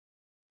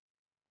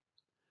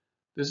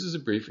This is a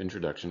brief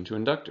introduction to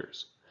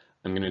inductors.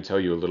 I'm going to tell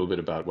you a little bit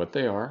about what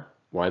they are,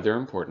 why they're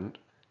important,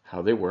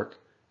 how they work,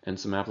 and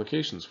some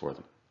applications for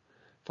them.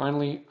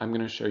 Finally, I'm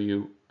going to show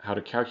you how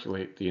to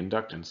calculate the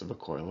inductance of a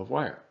coil of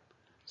wire.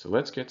 So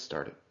let's get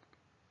started.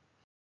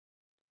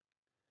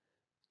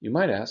 You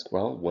might ask,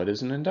 well, what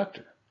is an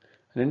inductor?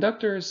 An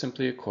inductor is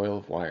simply a coil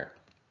of wire.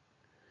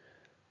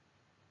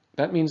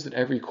 That means that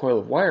every coil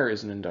of wire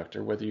is an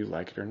inductor whether you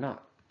like it or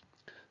not.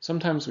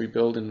 Sometimes we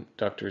build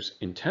inductors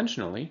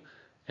intentionally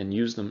and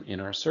use them in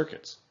our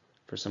circuits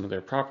for some of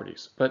their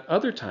properties. But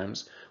other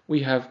times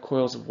we have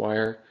coils of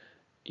wire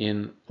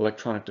in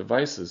electronic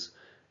devices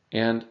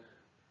and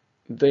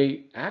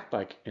they act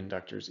like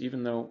inductors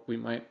even though we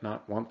might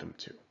not want them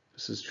to.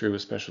 This is true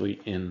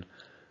especially in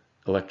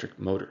electric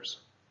motors,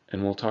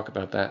 and we'll talk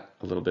about that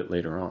a little bit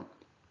later on.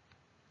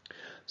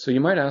 So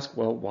you might ask,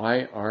 well,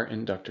 why are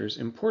inductors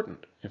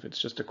important? If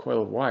it's just a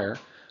coil of wire,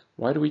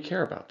 why do we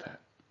care about that?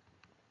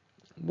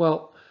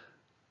 Well,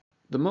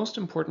 the most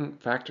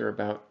important factor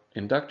about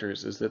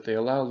inductors is that they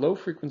allow low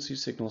frequency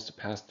signals to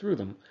pass through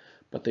them,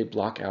 but they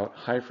block out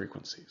high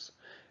frequencies.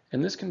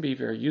 And this can be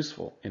very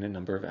useful in a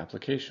number of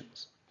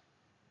applications.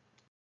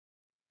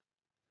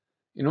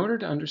 In order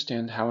to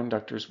understand how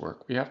inductors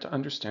work, we have to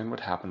understand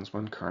what happens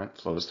when current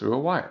flows through a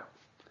wire.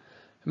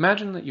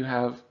 Imagine that you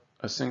have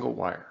a single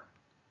wire,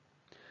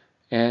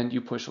 and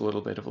you push a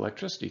little bit of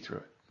electricity through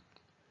it.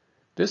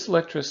 This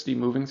electricity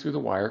moving through the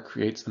wire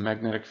creates a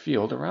magnetic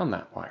field around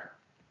that wire.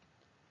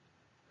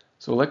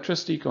 So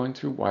electricity going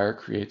through wire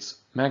creates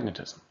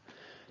magnetism.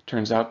 It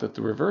turns out that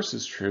the reverse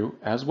is true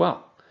as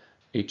well.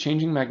 A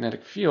changing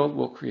magnetic field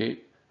will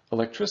create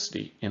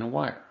electricity in a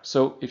wire.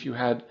 So if you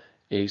had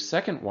a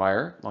second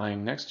wire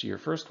lying next to your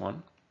first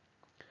one,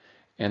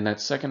 and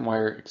that second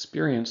wire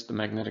experienced the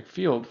magnetic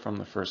field from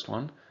the first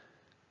one,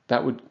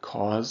 that would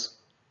cause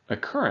a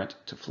current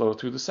to flow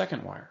through the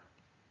second wire.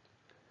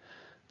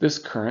 This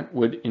current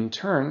would in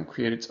turn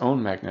create its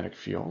own magnetic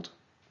field,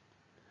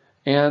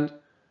 and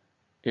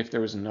if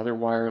there was another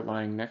wire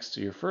lying next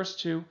to your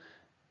first two,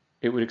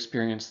 it would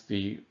experience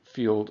the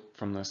field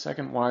from the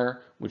second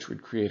wire, which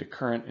would create a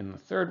current in the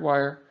third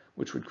wire,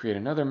 which would create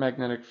another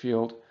magnetic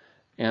field,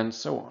 and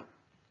so on.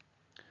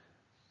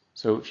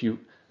 So if you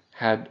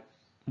had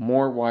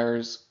more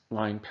wires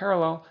lying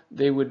parallel,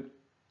 they would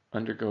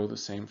undergo the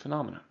same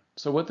phenomenon.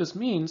 So what this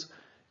means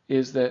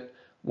is that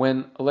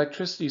when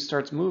electricity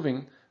starts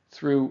moving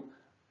through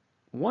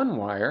one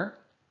wire,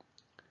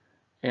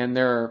 and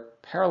there are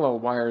parallel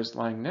wires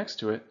lying next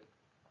to it,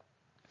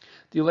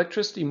 the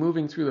electricity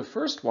moving through the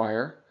first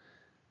wire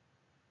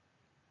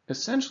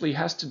essentially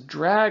has to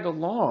drag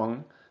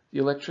along the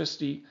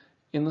electricity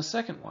in the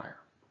second wire.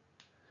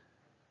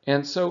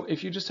 And so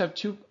if you just have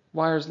two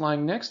wires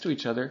lying next to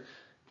each other,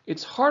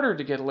 it's harder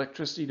to get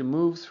electricity to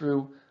move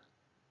through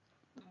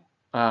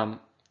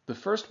the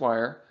first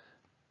wire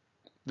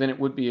than it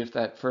would be if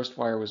that first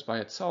wire was by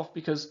itself,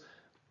 because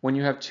when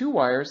you have two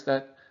wires,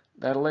 that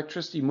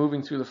electricity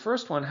moving through the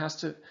first one has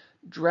to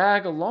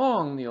drag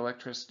along the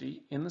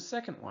electricity in the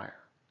second wire.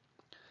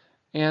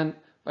 And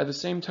by the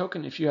same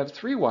token, if you have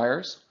three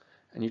wires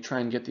and you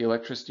try and get the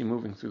electricity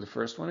moving through the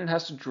first one, it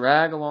has to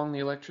drag along the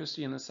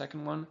electricity in the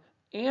second one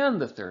and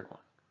the third one.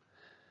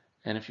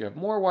 And if you have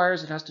more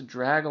wires, it has to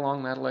drag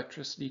along that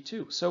electricity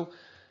too. So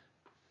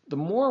the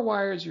more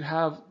wires you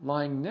have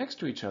lying next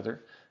to each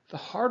other, the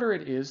harder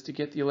it is to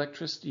get the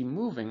electricity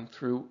moving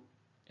through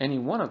any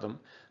one of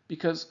them,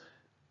 because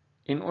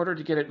in order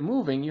to get it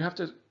moving, you have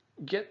to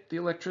get the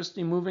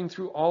electricity moving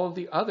through all of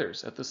the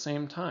others at the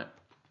same time.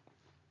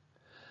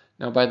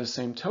 Now, by the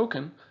same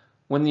token,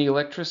 when the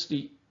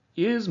electricity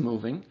is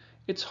moving,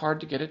 it's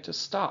hard to get it to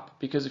stop,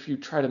 because if you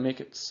try to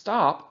make it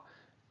stop,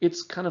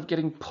 it's kind of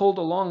getting pulled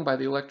along by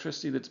the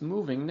electricity that's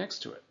moving next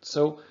to it.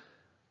 So,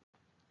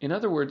 in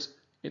other words,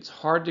 it's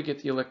hard to get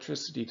the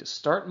electricity to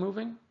start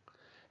moving,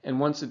 and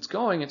once it's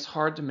going, it's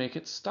hard to make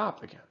it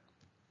stop again.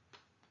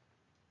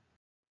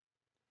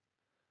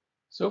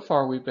 So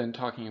far, we've been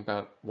talking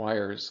about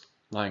wires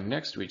lying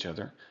next to each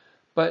other,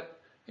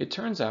 but it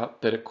turns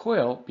out that a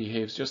coil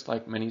behaves just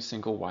like many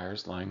single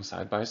wires lying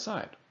side by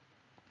side.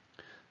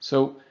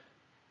 So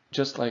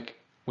just like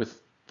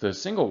with the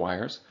single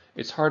wires,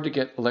 it's hard to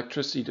get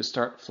electricity to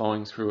start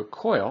flowing through a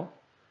coil,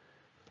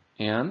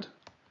 and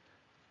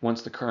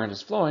once the current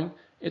is flowing,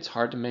 it's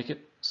hard to make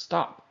it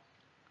stop.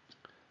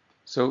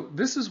 So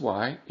this is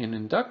why in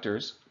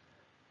inductors,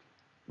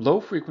 low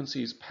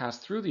frequencies pass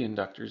through the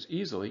inductors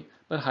easily,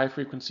 but high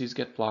frequencies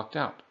get blocked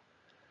out.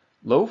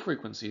 Low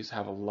frequencies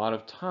have a lot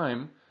of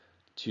time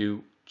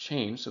to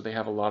change, so they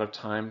have a lot of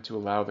time to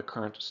allow the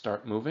current to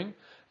start moving,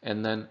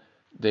 and then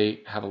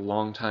they have a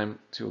long time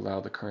to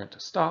allow the current to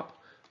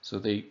stop, so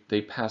they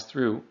pass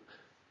through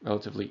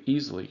relatively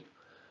easily.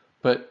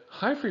 But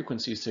high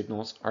frequency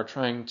signals are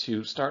trying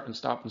to start and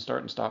stop and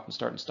start and stop and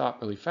start and stop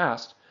really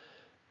fast,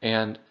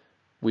 and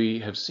we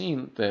have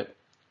seen that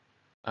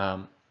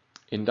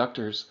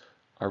inductors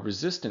are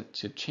resistant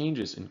to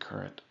changes in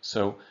current.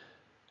 So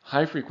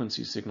high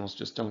frequency signals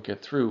just don't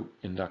get through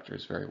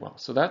inductors very well.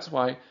 So that's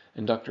why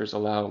inductors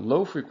allow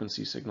low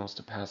frequency signals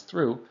to pass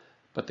through,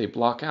 but they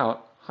block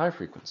out high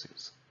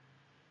frequencies.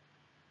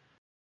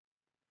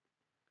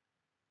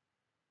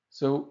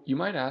 So you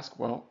might ask,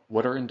 well,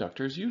 what are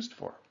inductors used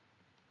for?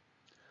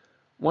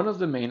 One of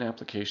the main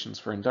applications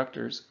for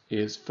inductors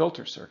is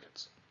filter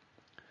circuits.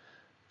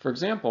 For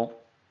example,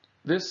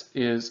 this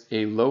is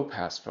a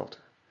low-pass filter.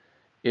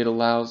 It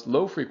allows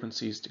low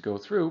frequencies to go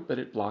through, but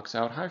it blocks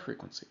out high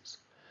frequencies.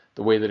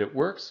 The way that it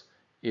works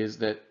is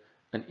that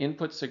an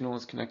input signal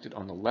is connected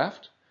on the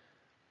left,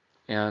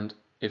 and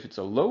if it's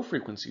a low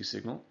frequency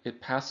signal, it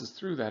passes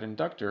through that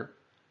inductor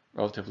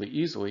relatively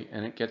easily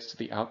and it gets to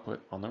the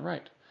output on the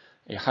right.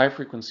 A high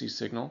frequency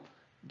signal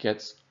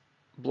gets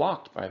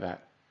blocked by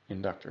that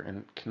inductor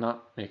and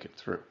cannot make it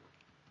through.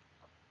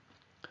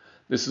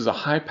 This is a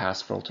high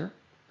pass filter.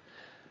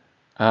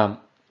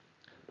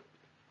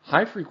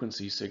 High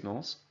frequency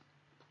signals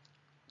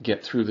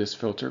get through this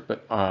filter,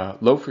 but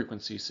low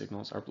frequency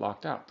signals are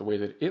blocked out. The way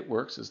that it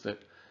works is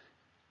that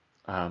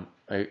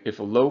if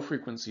a low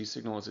frequency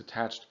signal is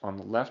attached on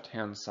the left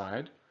hand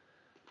side,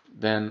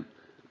 then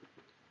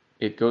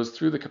it goes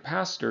through the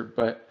capacitor,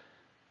 but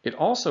it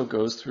also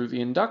goes through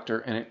the inductor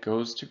and it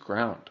goes to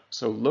ground.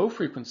 So low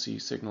frequency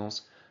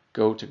signals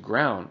go to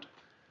ground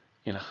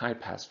in a high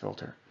pass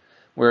filter,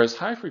 whereas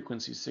high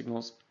frequency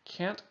signals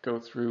can't go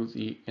through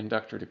the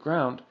inductor to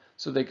ground,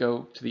 so they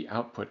go to the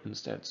output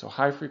instead. So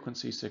high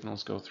frequency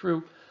signals go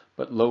through,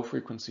 but low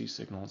frequency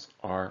signals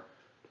are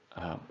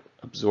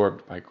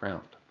absorbed by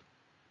ground.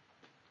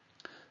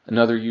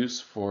 Another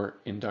use for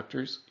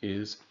inductors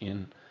is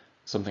in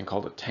something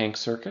called a tank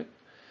circuit.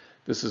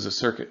 This is a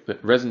circuit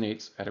that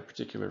resonates at a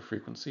particular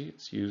frequency.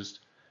 It's used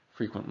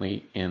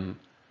frequently in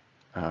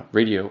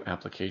radio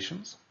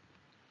applications.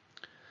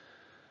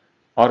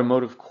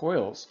 Automotive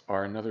coils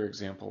are another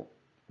example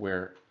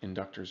where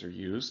inductors are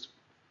used.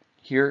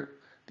 Here,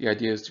 the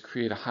idea is to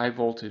create a high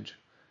voltage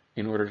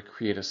in order to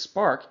create a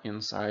spark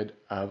inside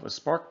of a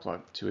spark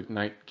plug to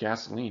ignite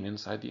gasoline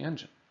inside the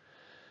engine.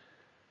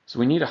 So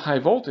we need a high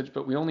voltage,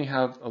 but we only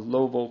have a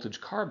low voltage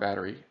car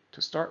battery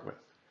to start with.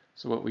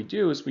 So what we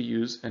do is we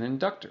use an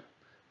inductor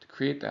to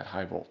create that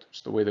high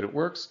voltage. The way that it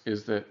works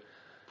is that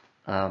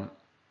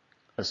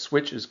a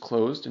switch is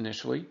closed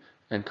initially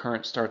and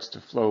current starts to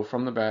flow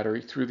from the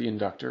battery through the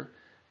inductor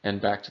and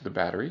back to the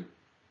battery.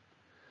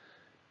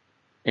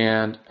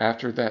 And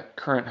after that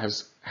current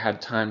has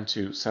had time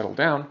to settle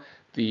down,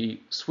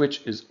 the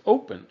switch is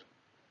opened.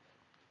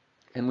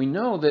 And we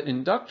know that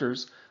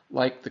inductors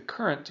like the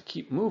current to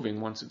keep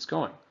moving once it's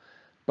going.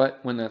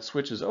 But when that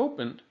switch is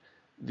opened,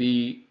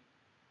 the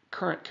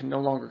current can no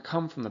longer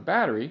come from the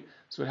battery,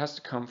 so it has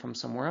to come from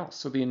somewhere else.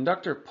 So the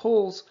inductor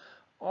pulls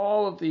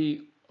all of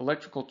the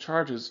electrical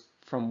charges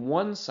from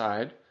one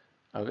side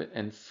of it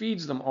and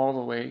feeds them all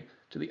the way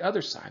to the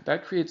other side.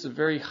 That creates a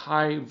very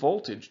high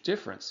voltage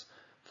difference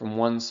from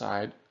one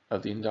side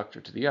of the inductor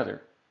to the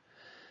other.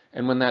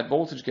 And when that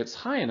voltage gets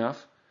high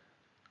enough,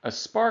 a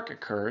spark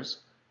occurs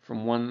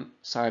from one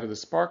side of the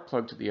spark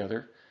plug to the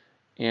other,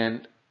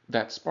 and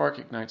that spark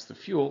ignites the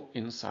fuel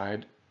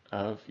inside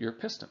of your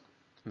piston.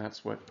 And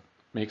that's what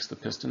makes the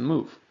piston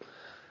move.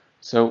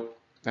 So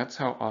that's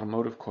how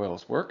automotive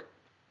coils work.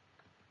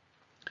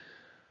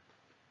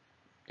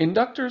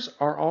 Inductors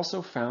are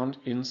also found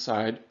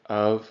inside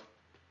of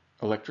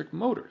electric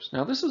motors.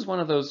 Now this is one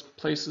of those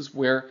places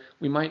where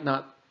we might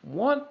not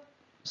want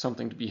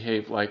something to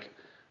behave like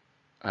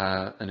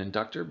an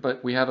inductor,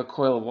 but we have a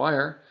coil of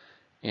wire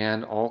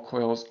and all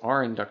coils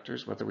are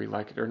inductors whether we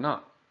like it or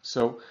not.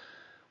 So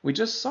we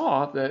just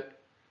saw that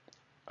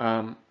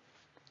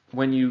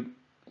when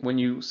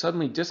you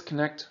suddenly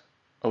disconnect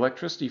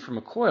electricity from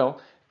a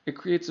coil, it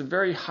creates a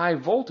very high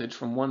voltage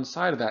from one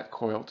side of that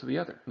coil to the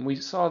other. And we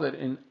saw that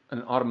in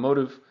an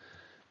automotive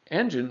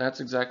engine,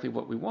 that's exactly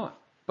what we want.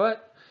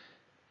 But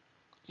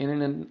in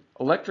an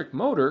electric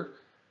motor,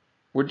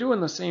 we're doing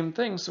the same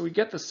thing, so we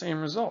get the same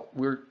result.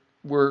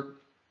 We're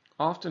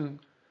often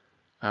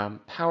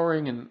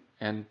powering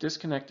and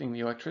disconnecting the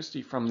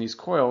electricity from these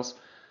coils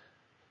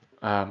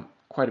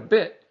quite a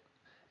bit.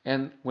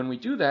 And when we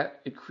do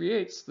that, it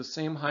creates the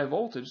same high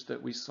voltage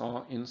that we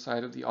saw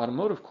inside of the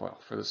automotive coil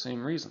for the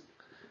same reason.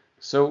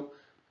 So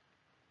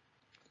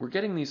we're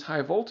getting these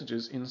high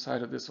voltages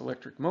inside of this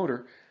electric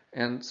motor,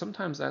 and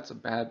sometimes that's a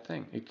bad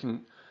thing.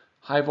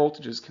 High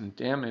voltages can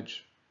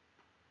damage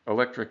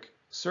electric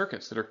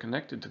circuits that are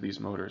connected to these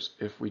motors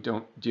if we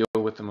don't deal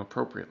with them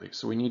appropriately.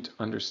 So we need to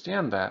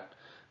understand that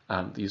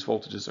these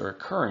voltages are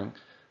occurring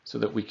so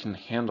that we can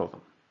handle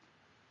them.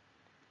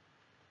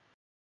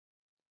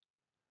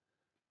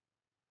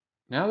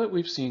 Now that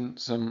we've seen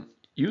some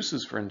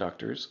uses for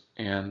inductors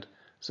and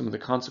some of the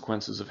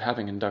consequences of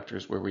having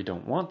inductors where we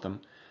don't want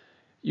them,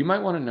 you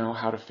might want to know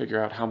how to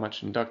figure out how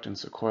much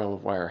inductance a coil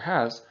of wire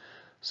has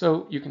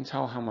so you can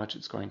tell how much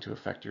it's going to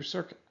affect your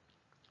circuit.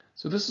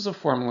 So this is a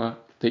formula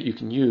that you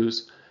can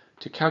use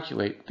to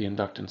calculate the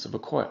inductance of a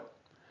coil.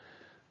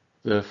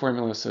 The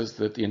formula says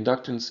that the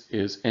inductance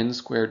is N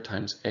squared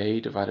times A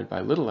divided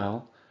by little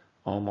l,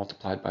 all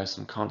multiplied by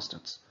some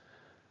constants,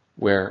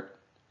 where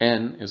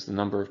N is the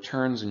number of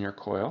turns in your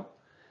coil,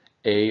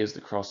 A is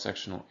the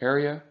cross-sectional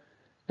area,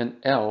 and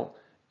L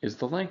is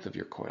the length of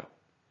your coil.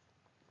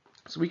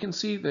 So we can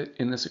see that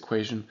in this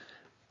equation,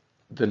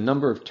 the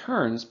number of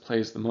turns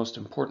plays the most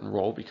important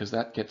role because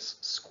that gets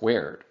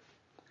squared.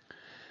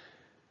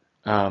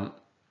 And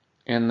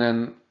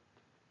then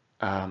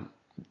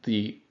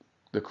the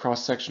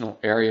cross-sectional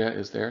area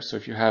is there. So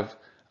if you have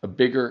a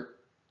bigger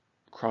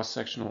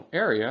cross-sectional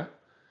area,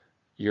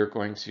 you're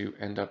going to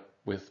end up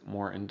with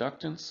more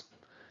inductance.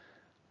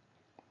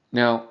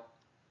 Now,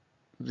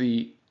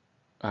 the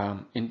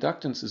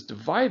inductance is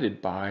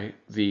divided by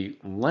the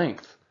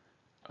length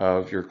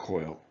of your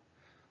coil.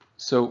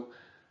 So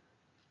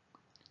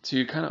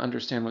to kind of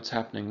understand what's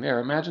happening there,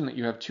 imagine that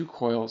you have two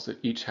coils that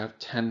each have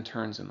 10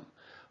 turns in them.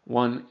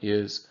 One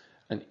is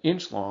an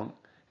inch long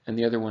and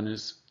the other one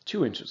is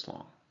 2 inches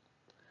long.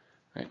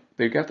 Right?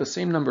 They've got the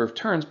same number of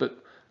turns, but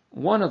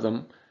one of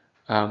them,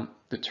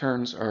 the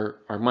turns are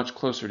much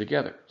closer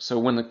together. So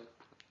when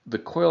the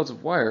coils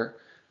of wire,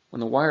 when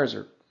the wires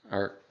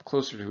are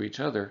closer to each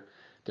other,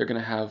 they're going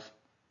to have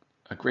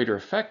a greater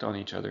effect on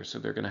each other, so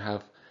they're going to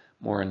have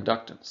more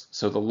inductance.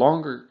 So the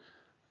longer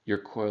your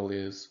coil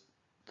is,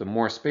 the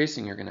more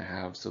spacing you're going to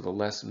have, so the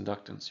less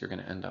inductance you're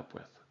going to end up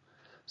with.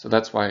 So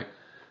that's why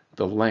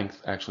the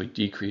length actually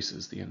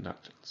decreases the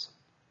inductance.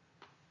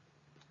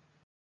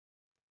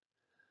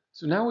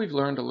 So now we've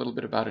learned a little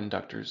bit about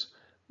inductors.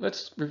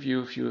 Let's review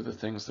a few of the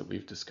things that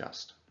we've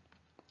discussed.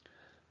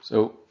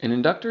 So an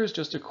inductor is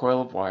just a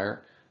coil of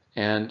wire,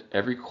 and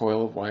every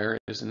coil of wire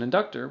is an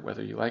inductor,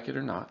 whether you like it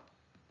or not.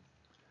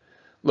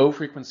 Low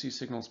frequency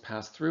signals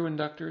pass through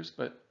inductors,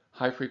 but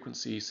high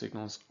frequency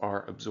signals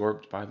are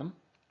absorbed by them.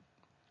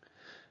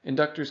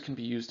 Inductors can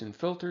be used in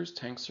filters,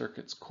 tank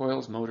circuits,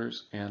 coils,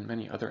 motors, and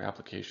many other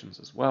applications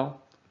as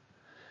well.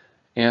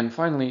 And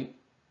finally,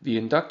 the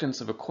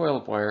inductance of a coil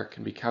of wire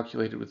can be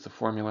calculated with the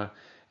formula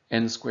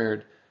n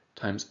squared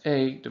times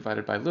A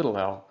divided by little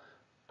l,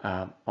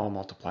 all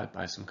multiplied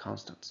by some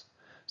constants.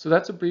 So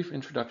that's a brief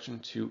introduction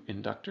to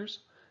inductors.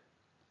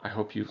 I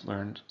hope you've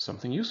learned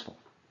something useful.